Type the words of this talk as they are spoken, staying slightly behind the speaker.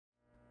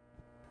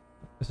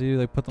So you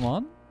like put them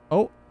on?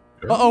 Oh.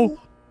 Uh-oh.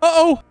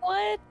 Uh-oh.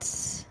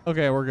 What?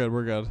 Okay, we're good.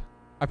 We're good.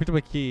 I picked up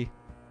a key.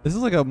 This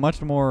is like a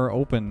much more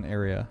open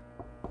area.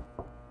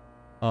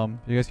 You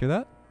guys hear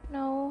that?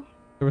 No.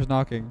 There was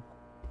knocking.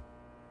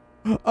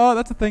 Oh,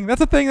 that's a thing.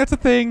 That's a thing. That's a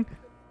thing.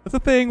 That's a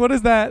thing. What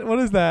is that? What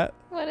is that?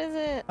 What is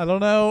it? I don't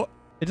know.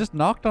 It just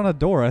knocked on a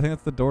door. I think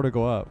that's the door to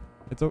go up.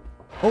 It's oh.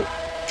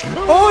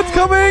 Oh, it's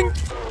coming!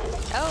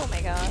 Oh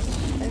my god.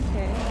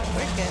 Okay.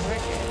 We're good. We're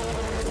good.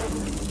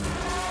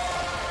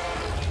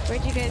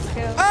 Where'd you guys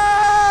go?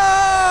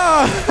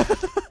 Ah!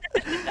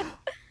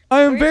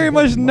 I am very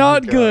much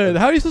not good.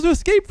 How are you supposed to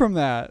escape from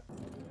that?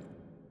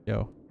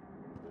 Yo.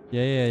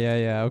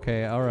 Yeah.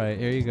 Okay. All right.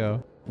 Here you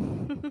go.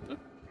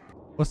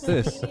 What's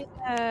this? We need,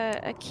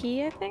 a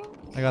key, I think.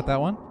 I got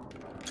that one.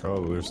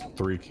 Oh, there's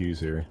 3 keys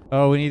here.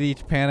 Oh, we need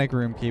each panic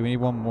room key. We need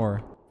one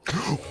more.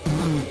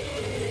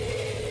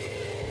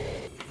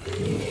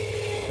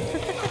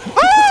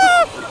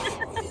 Ah!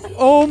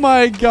 Oh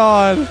my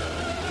god.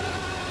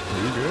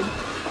 Are you good?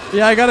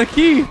 Yeah, I got a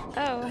key.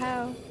 Oh,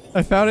 how?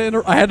 I found it.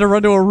 I had to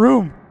run to a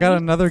room. Got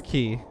another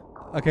key.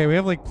 Okay, we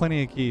have like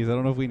plenty of keys. I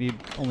don't know if we need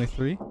only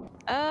 3.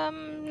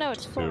 No,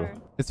 it's 4.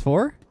 It's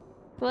 4?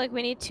 But like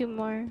we need 2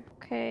 more.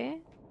 Okay.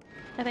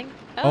 I think.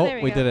 Oh,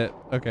 there we go. did it.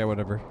 Okay,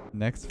 whatever.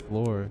 Next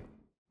floor.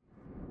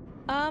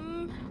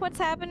 What's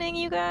happening,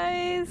 you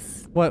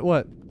guys? What?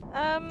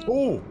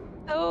 Oh!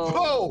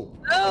 Oh.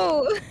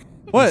 Oh!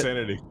 What?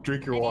 Insanity.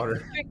 Drink your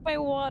water. Drink my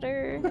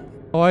water.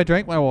 Oh, I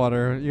drank my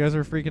water. You guys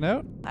are freaking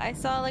out? I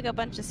saw like a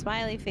bunch of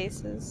smiley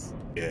faces.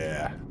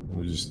 Yeah.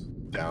 We'll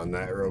just down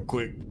that real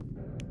quick.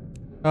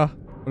 Oh,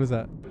 what is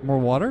that? More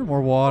water?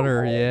 More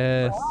water.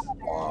 Yes.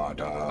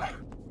 Water.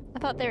 I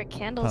thought they were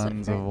candles.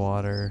 Tons of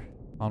water.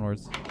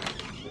 Onwards.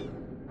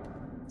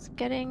 It's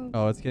getting.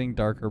 Oh, it's getting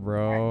darker,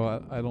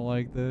 bro. I don't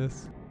like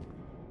this.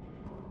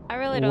 I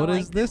really don't What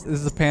like is this? This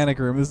is a panic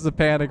room. This is a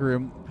panic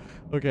room.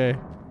 Okay.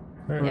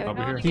 Alright, Yeah, I'll we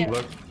be don't here.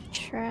 wanna Look.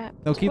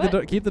 trapped. No, keep What? the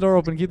door. Keep the door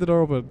open. Keep the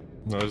door open.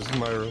 No, this is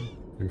my room.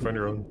 You can find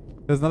your own.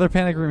 There's another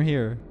panic room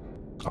here.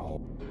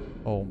 Oh.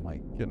 Oh my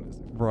goodness,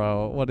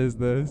 bro. What is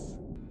this?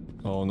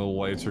 Oh, and the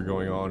lights are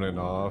going on and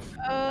off.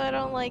 Oh, I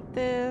don't like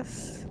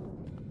this.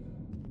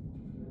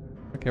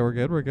 Okay, we're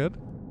good. We're good.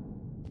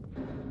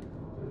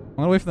 I'm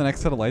gonna wait for the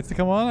next set of lights to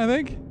come on, I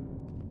think.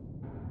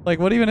 Like,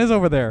 what even is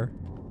over there?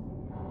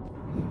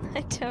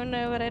 I don't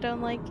know, but I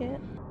don't like it.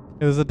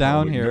 There's a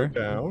down We can here. go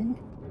down.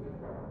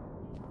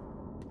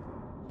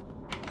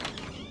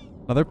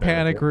 Another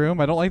panic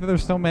room. I don't like that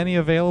there's so many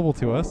available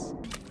to us.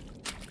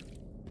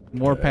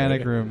 More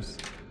panic rooms.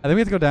 I think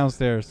we have to go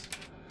downstairs.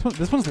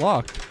 This one's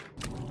locked.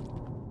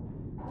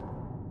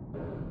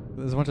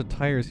 There's a bunch of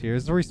tires here.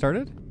 Is this where we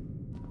started?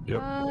 Yep.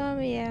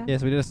 Yeah.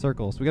 Yes, we did a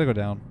circle, so we gotta go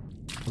down.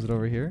 Was it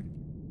over here?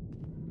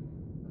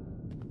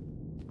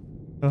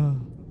 Look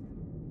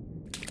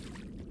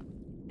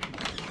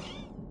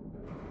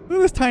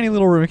at this tiny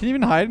little room. Can you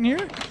even hide in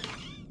here?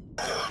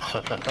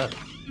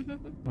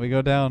 We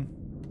go down.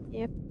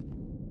 Yep.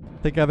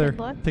 Together. Good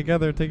luck.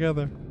 Together.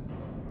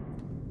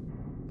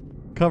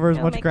 Cover as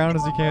Don't much make ground me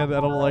as you can. I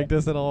don't like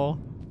this at all.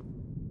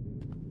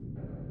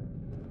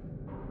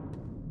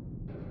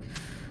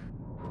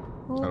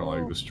 I don't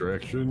like this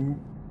direction.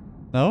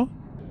 No?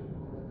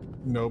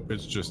 Nope,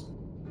 it's just...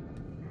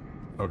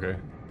 Okay.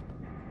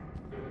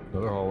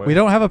 Another hallway. We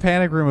don't have a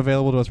panic room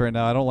available to us right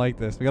now. I don't like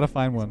this. We gotta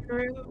find one.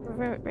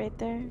 Room right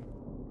there.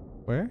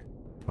 Where?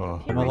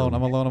 Oh, I'm alone.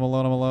 I'm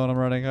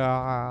running.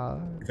 Ah.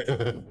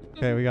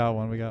 Okay, we got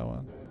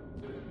one.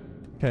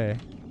 Okay.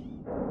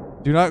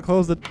 Do not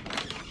close the...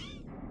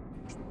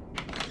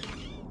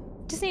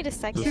 Just need a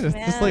second, Just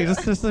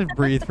man. like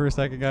breathe for a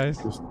second, guys.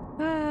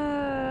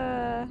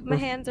 My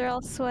hands are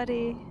all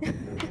sweaty.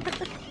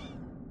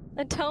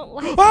 I don't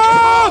like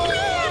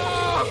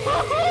Ah!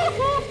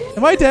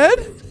 Am I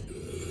dead?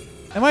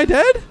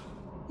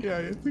 Yeah,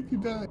 I think you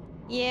died.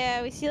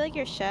 Yeah, we see like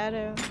your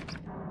shadow.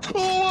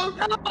 Oh!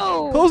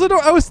 Oh! Close the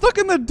door. I was stuck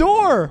in the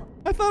door.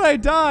 I thought I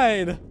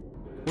died.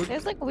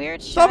 There's like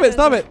weird Stop it, shadows.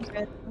 stop it!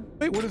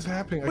 Wait, what is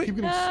happening? I keep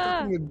getting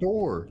stuck in the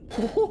door.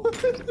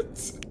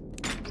 What?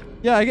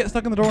 Yeah, I get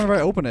stuck in the door whenever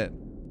I open it.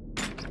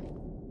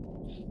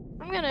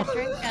 I'm gonna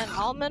drink an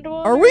almond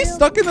water. Are we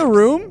stuck in the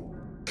room?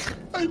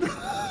 I know.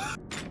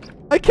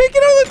 I can't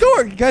get out of the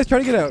door. You guys, try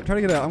to get out.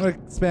 I'm gonna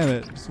spam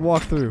it. Just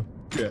walk through.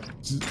 Yeah.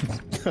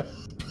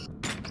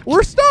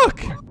 We're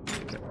stuck.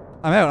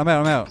 I'm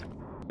out.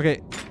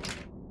 Okay.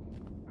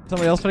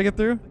 Somebody else try to get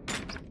through?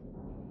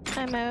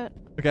 I'm out.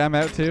 Okay, I'm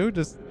out too.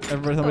 Just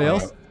somebody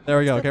else? There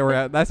we go. Okay, we're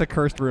out. That's a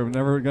cursed room.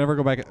 Never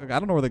go back. I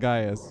don't know where the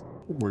guy is.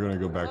 We're gonna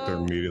go back there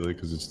immediately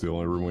because it's the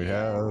only room we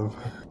have.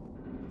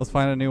 Let's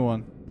find a new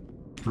one.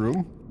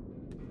 Room?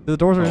 The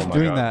doors are Oh my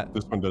doing God. that.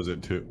 This one does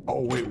it too.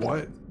 Oh wait,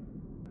 what?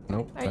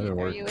 Nope, that didn't Are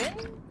work. you in?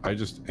 I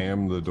just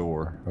am the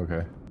door.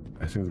 Okay.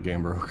 I think the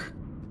game broke.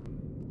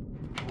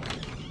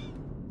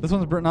 This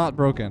one's not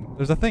broken.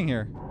 There's a thing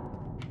here.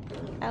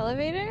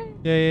 Elevator?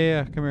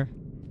 Yeah. Come here.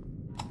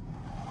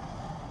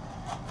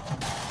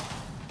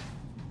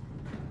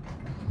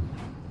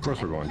 Of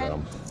course we're going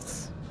down.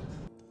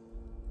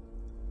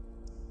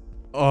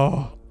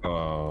 Oh.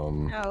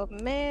 Oh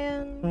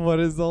man. What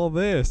is all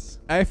this?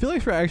 I feel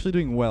like we're actually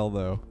doing well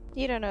though.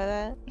 You don't know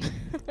that.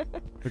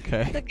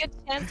 Okay. There's a good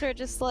chance we're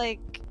just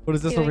like. What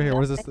is this over doing here?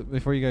 What is this? nothing.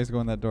 Before you guys go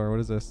in that door, what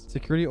is this?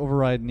 Security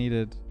override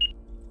needed.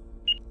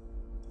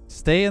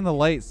 Stay in the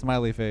light,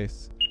 smiley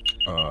face.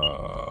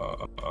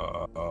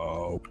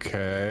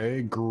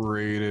 Okay.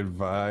 Great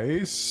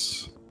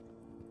advice.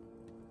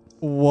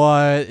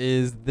 What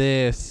is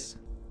this?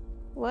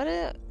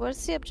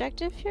 What's the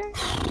objective here?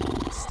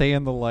 Stay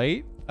in the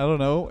light? I don't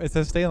know. It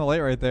says stay in the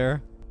light right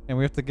there. And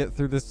we have to get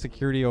through this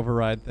security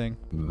override thing.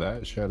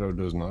 That shadow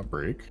does not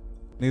break.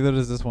 Neither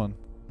does this one.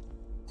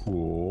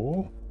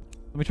 Cool.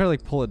 Let me try to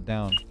like pull it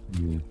down.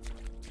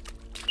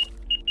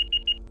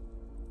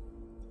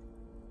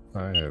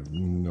 I have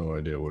no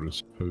idea what it's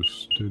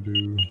supposed to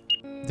do.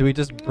 Do we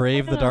just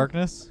brave the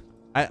darkness?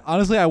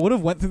 Honestly, I would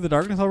have went through the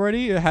darkness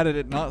already had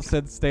it not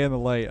said stay in the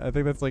light. I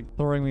think that's like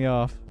throwing me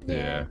off.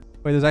 Yeah.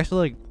 Wait, there's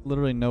actually like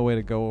literally no way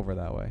to go over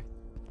that way.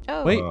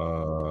 Oh. Wait.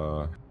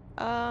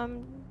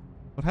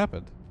 What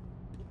happened?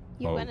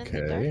 You went in the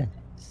Okay.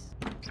 darkness.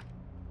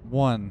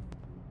 1.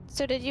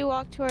 So did you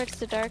walk towards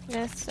the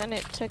darkness and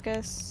it took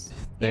us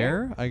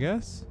There, I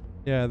guess?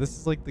 Yeah, this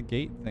is like the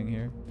gate thing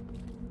here.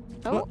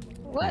 Oh,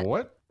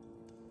 what?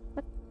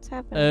 What's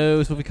happening?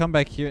 Oh, so if we come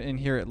back here in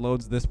here, it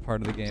loads this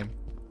part of the game.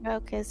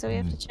 Okay, so we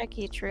have to check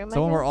each room. So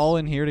I when we're guess? all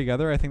in here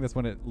together, I think that's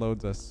when it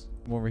loads us.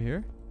 Come over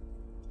here.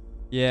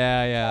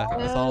 Yeah,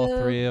 it's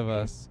all 3 of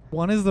us.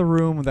 1 is the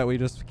room that we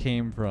just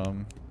came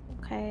from.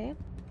 Okay.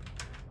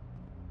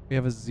 We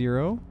have a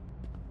 0.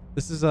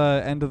 This is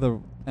end of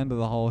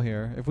the hall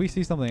here. If we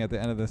see something at the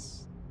end of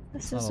this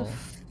This is a tunnel.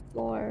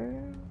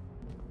 4.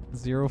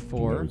 0,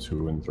 4, No,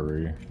 2 and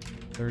 3.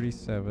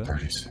 37,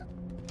 37.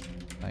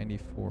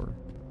 94.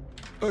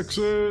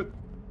 Exit.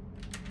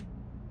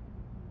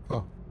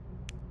 Oh.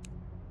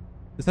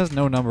 This has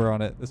no number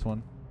on it, this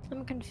one.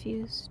 I'm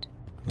confused.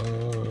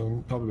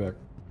 I'll be back.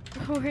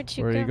 Where'd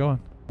you Where go? are you going?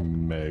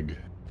 Meg.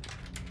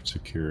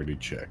 Security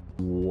check.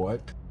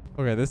 What?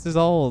 Okay, this is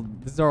all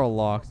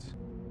locked.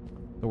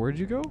 So where'd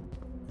you go?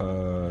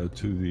 To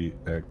the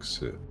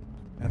exit.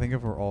 I think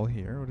if we're all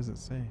here, what does it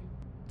say?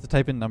 To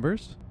type in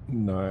numbers?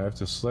 No, I have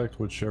to select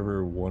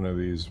whichever one of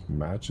these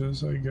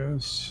matches, I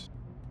guess.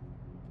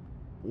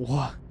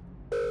 What?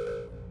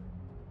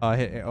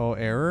 Hit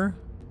error?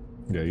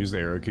 Yeah, use the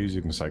arrow keys.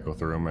 You can cycle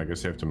through them. I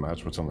guess you have to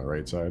match what's on the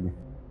right side.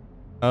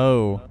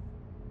 Oh.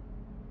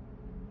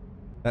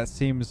 That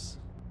seems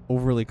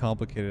overly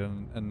complicated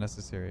and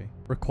unnecessary.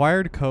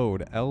 Required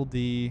code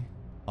LD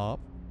op.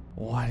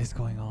 What is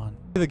going on?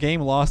 The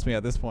game lost me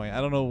at this point.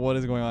 I don't know what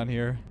is going on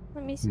here.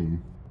 Let me see.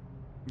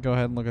 Go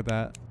ahead and look at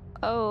that.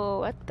 Oh,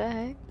 what the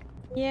heck?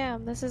 Yeah,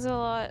 this is a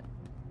lot.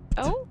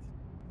 Oh,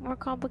 more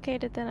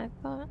complicated than I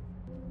thought.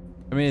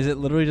 I mean, is it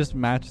literally just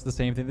match the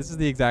same thing? This is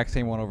the exact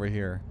same one over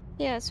here.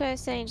 Yeah, that's what I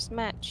was saying. Just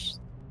match.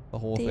 The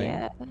whole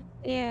thing.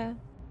 Yeah.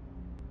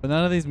 But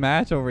none of these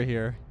match over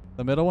here.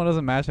 The middle one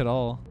doesn't match at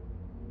all.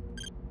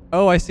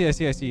 Oh, I see. I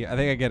think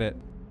I get it.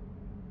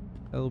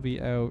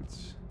 LB out.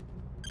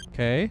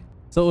 Okay.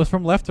 So it was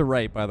from left to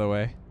right, by the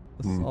way.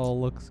 This all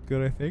looks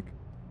good, I think.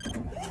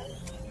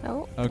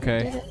 Oh.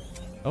 Okay. Did it.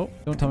 Oh,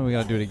 don't tell me we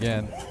gotta do it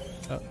again.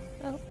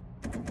 Oh.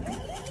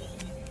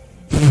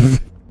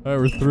 Alright,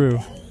 we're through.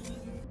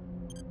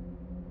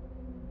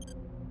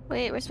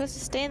 Wait, we're supposed to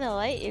stay in the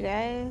light, you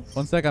guys.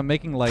 1 sec, I'm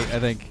making light, I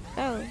think.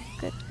 Oh,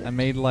 good. I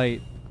made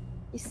light.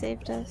 You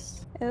saved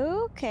us.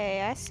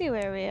 Okay, I see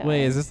where we are.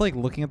 Wait, is this like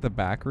looking at the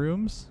back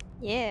rooms?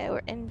 Yeah,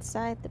 we're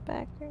inside the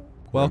back room.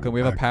 Welcome,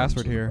 we have a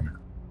password here.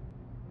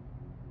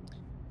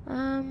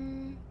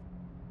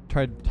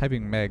 Tried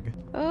typing Meg.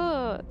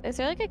 Oh, is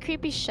there like a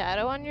creepy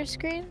shadow on your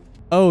screen?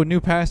 Oh, new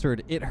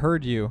password. It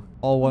heard you.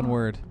 All one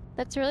word.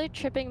 That's really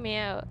tripping me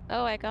out.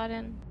 Oh, I got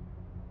in.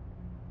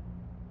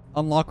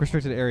 Unlock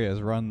restricted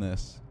areas. Run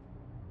this.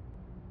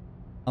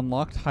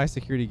 Unlocked high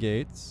security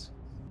gates.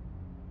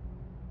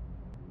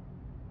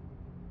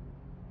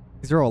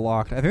 These are all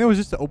locked. I think that was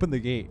just to open the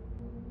gate.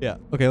 Yeah.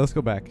 Okay, let's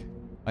go back.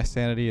 My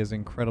sanity is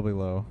incredibly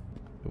low.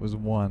 It was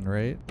 1,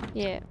 right?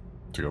 Yeah.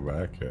 To go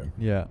back, yeah.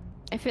 Yeah.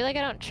 I feel like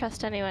I don't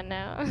trust anyone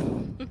now.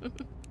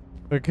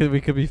 We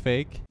could be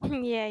fake.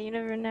 Yeah, you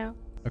never know.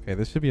 Okay,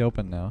 this should be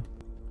open now.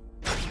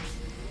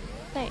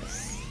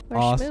 Nice. We're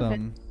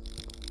Awesome.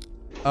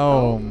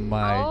 Oh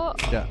my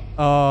god.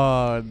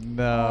 Oh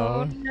no.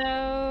 Oh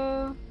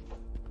no.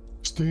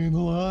 Stay in the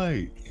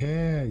light.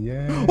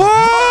 Yeah.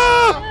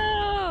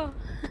 Ah!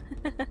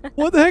 No!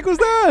 What the heck was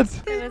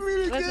that? It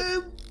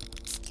was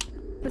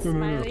the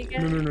smiley guy.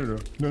 No.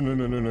 Give me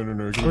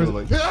the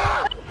light.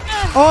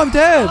 Oh, I'm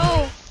dead.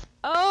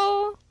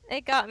 Oh,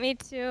 it got me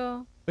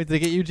too. Wait, did it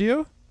get you,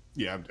 Gio?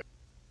 Yeah, I'm dead.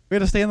 We had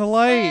to stay in the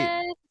light.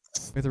 What?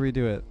 We have to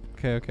redo it.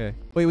 Okay.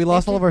 Wait, we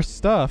lost all of our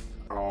stuff.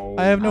 Oh.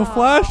 I have no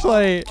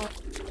flashlight.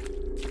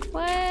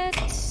 What?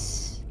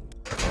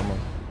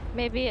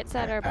 Maybe it's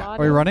at our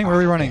bottom. Are we running? Where are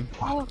we running?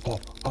 Oh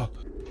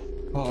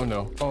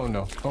no.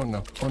 No.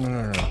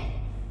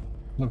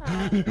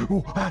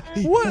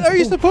 What are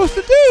you supposed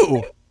to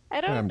do? I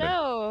don't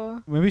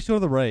know. Maybe show to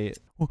the right.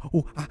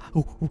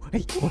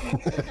 Hey.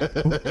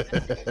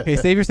 Okay,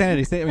 save your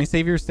sanity.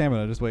 Save your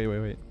stamina. Just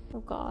wait. Oh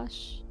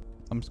gosh.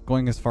 I'm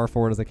going as far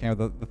forward as I can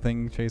with the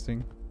thing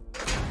chasing.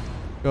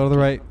 Go to the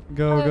right.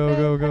 Go.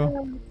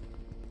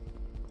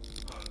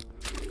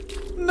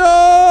 No!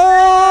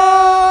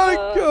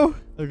 Go.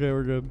 Okay,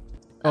 we're good.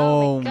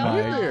 Oh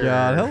my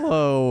god.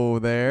 Hello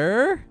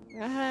there. I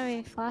don't have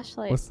any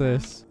flashlights. What's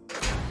this?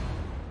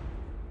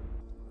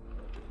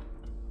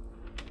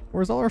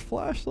 Where's all our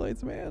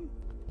flashlights, man?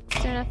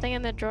 Is there nothing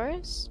in the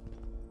drawers?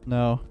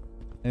 No.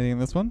 Anything in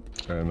this one?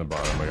 In the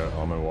bottom, I got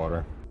almond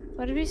water.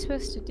 What are we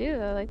supposed to do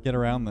though? Like Get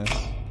around this.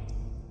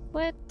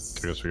 what?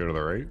 I guess we go to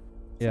the right.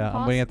 Yeah,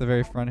 I'm waiting at the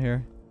very front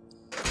here.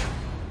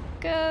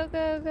 Go.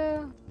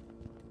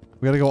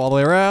 We gotta go all the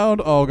way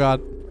around. Oh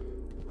god.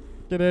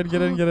 Get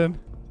in.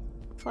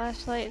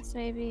 Flashlights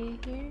maybe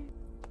here.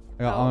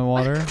 I got almond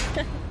water.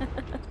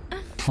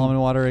 Almond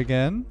water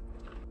again.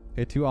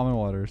 Okay, 2 almond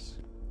waters.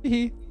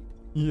 Yeah,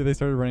 they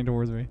started running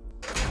towards me.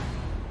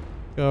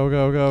 Go.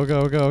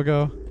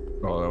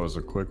 Oh, that was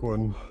a quick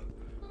one.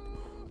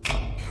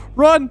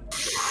 Run!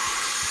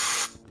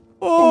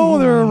 Oh,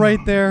 they're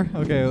right there.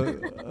 Okay.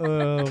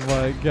 Oh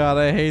my god,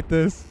 I hate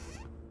this.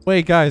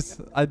 Wait,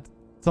 guys,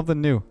 something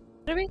new.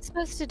 What are we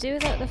supposed to do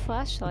without the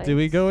flashlight? Do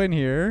we go in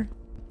here?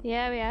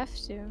 Yeah, we have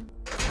to.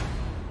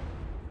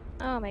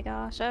 Oh my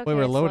gosh. Okay. Wait,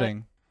 we're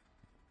loading.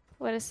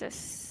 What is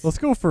this? Let's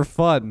go for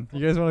fun.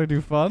 You guys want to do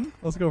fun?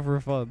 Let's go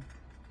for fun.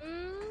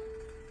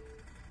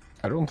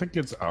 I don't think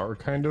it's our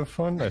kind of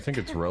fun. I think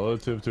it's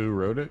relative to who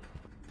wrote it.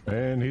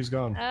 And he's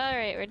gone.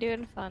 Alright, we're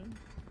doing fun.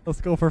 Let's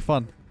go for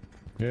fun.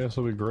 Yeah, this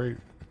will be great.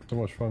 So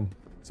much fun.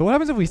 So what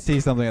happens if we see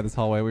something at this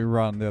hallway? We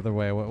run the other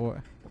way.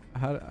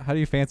 How do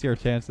you fancy our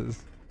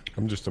chances?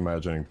 I'm just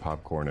imagining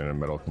popcorn in a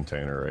metal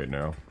container right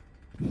now.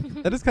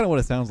 That is kind of what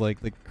it sounds like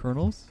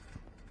kernels.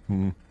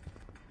 I'm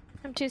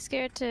too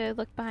scared to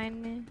look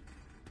behind me.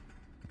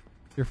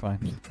 You're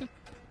fine.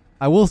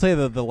 I will say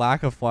that the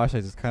lack of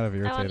flashlights is kind of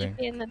irritating. I want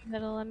to be in the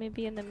middle. Let me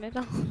be in the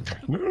middle.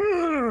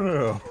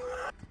 No.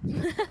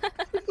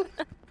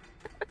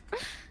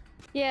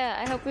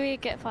 Yeah, I hope we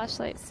get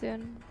flashlights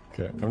soon.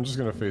 Okay, I'm just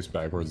gonna face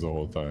backwards the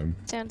whole time.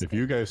 Sounds if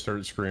you guys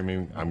start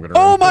screaming, I'm gonna.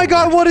 Oh my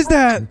god, what is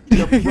that?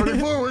 Yep, running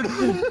forward.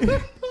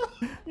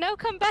 No,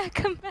 come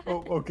back.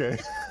 Oh, okay.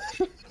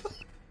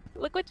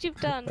 Look what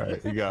you've done. All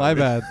right, you got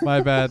My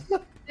bad.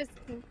 Just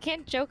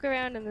can't joke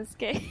around in this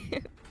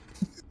game.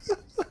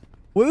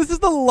 Well, this is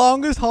the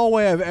longest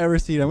hallway I've ever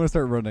seen. I'm gonna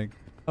start running.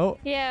 Oh.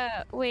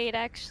 Yeah, wait,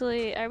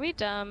 actually, are we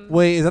dumb?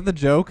 Wait, is that the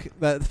joke?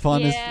 That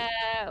fun is...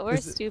 Yeah, we're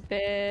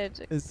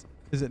stupid. Is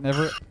it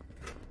never...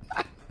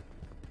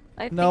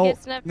 I think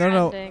it's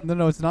never ending.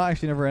 No, it's not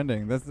actually never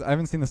ending. I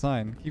haven't seen the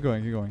sign. Keep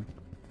going.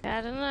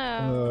 I don't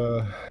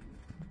know.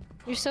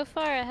 You're so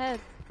far ahead.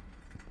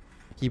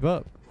 Keep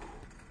up.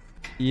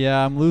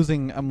 Yeah, I'm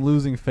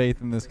losing faith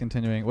in this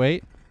continuing.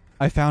 Wait,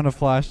 I found a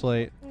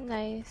flashlight.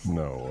 Nice.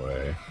 No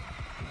way.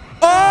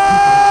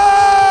 Oh!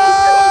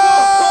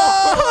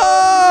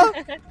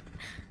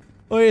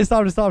 Wait, it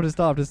stopped.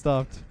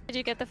 Did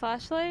you get the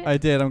flashlight? I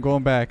did. I'm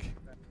going back.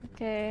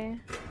 Okay.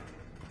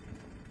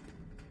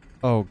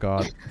 Oh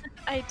god.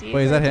 ID.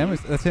 Wait, is that him?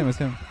 That's him. It's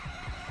him.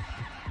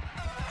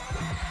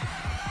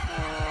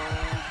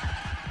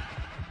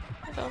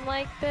 I don't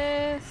like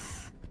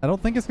this. I don't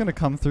think it's gonna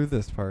come through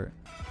this part.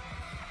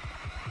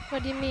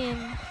 What do you mean?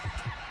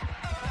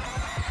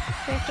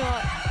 We have to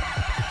walk.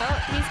 Oh,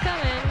 he's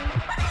coming.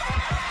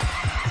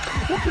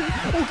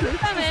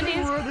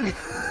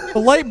 The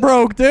light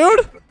broke,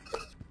 dude.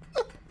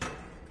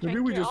 Maybe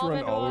we just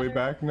run all the way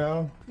back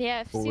now.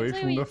 Yeah, away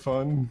from the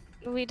fun.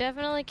 We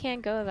definitely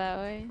can't go that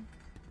way.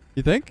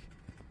 You think?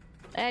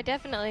 I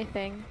definitely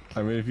think.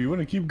 I mean, if you want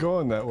to keep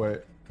going that way.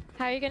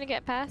 How are you gonna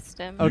get past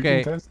him?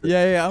 Okay.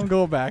 Yeah, I'm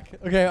going back.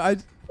 Okay, I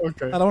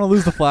don't want to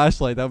lose the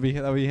flashlight. That'd be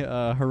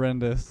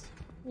horrendous.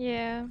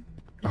 Yeah.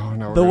 Oh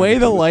no. The way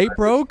the light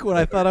broke when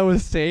I thought I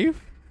was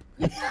safe.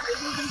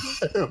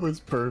 It was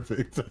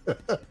perfect.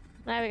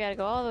 Now we gotta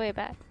go all the way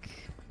back.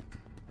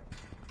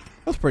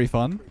 That was pretty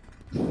fun.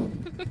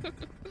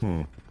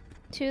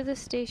 To the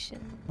station.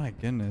 My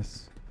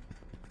goodness.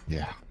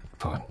 Yeah,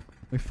 fun.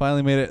 We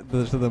finally made it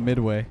to the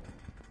midway.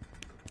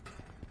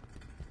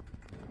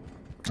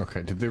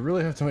 Okay, did they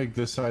really have to make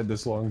this side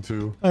this long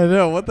too? I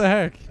know, what the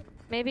heck?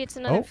 Maybe it's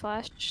another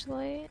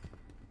flashlight.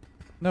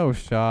 No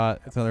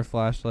shot. It's another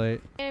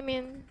flashlight. I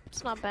mean,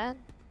 it's not bad.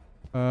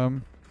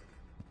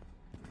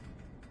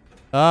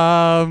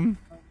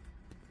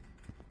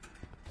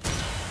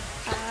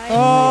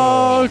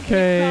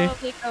 Okay.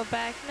 Probably go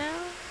back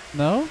now.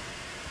 No?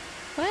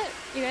 What?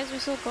 You guys are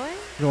still going?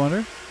 Go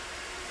under?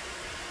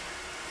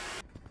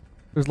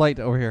 There's light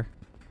over here.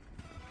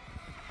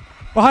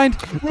 Behind!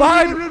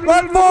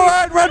 Run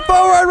forward!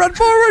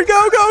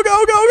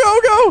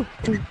 Go!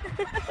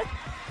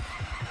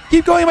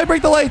 Keep going, I might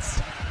break the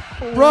lights!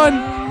 Run!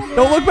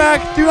 Don't look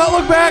back! Do not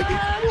look back!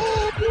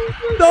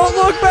 Don't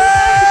look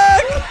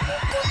back!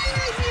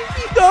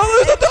 Don't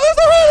lose the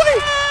hallway!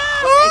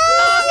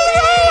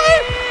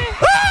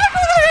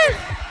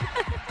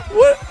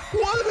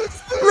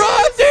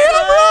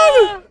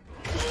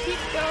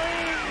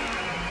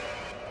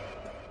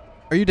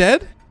 Are you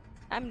dead?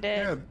 I'm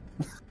dead.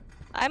 Yeah.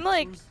 I'm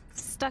like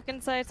stuck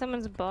inside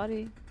someone's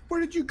body. Where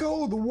did you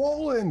go? The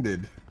wall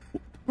ended.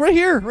 Right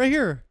here, right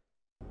here.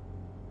 You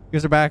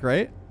guys are back,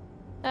 right?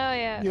 Oh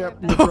yeah.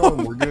 Yep, we're we're back.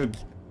 going. We're good.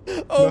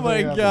 Oh Nothing my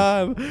happened.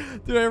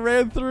 god. Dude, I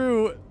ran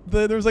through.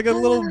 There was like a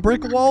little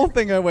brick wall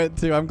thing I went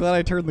to. I'm glad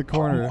I turned the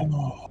corner. We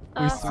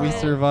Awesome.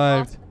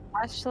 survived.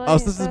 Flashlight, Oh,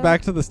 so this is though.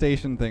 back to the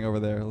station thing over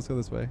there. Let's go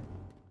this way.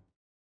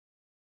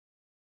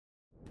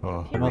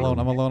 Oh, I'm alone,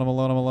 I'm alone, I'm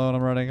alone, I'm alone,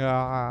 I'm running.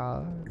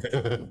 Ah.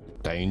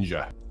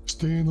 Danger.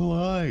 Stay in the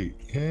light.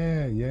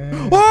 Yeah,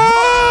 yeah.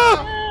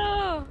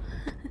 Ah!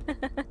 No!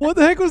 What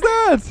the heck was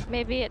that?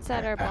 Maybe it's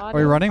at our body. Are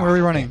we running? Where are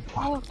we running?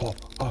 Oh,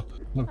 oh,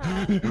 no.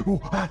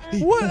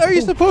 What are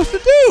you supposed to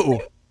do?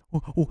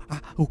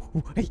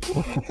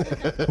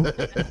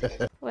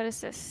 What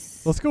is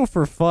this? Let's go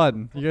for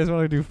fun. You guys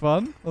want to do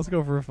fun? Let's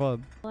go for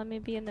fun. Let me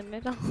be in the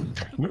middle.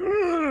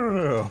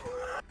 No.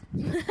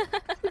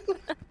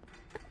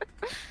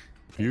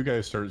 If you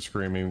guys start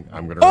screaming,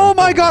 I'm gonna. Oh run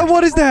my forward. god,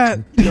 what is that?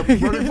 Yep,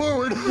 running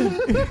forward.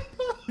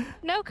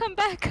 No, come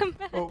back, come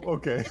back. Oh,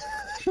 okay.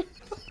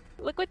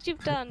 Look what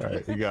you've done. All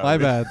right, you got My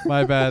me. bad,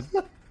 my bad.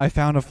 I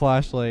found a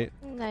flashlight.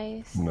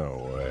 Nice.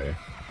 No way.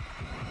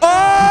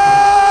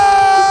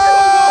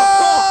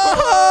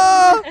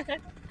 Oh! I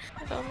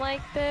don't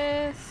like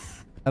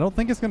this. I don't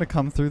think it's gonna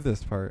come through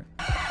this part.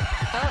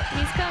 Oh,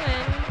 he's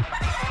coming.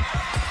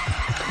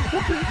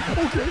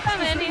 Okay.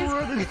 Coming, he's...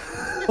 Running.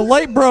 The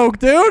light broke,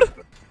 dude!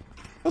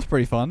 That's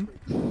pretty fun.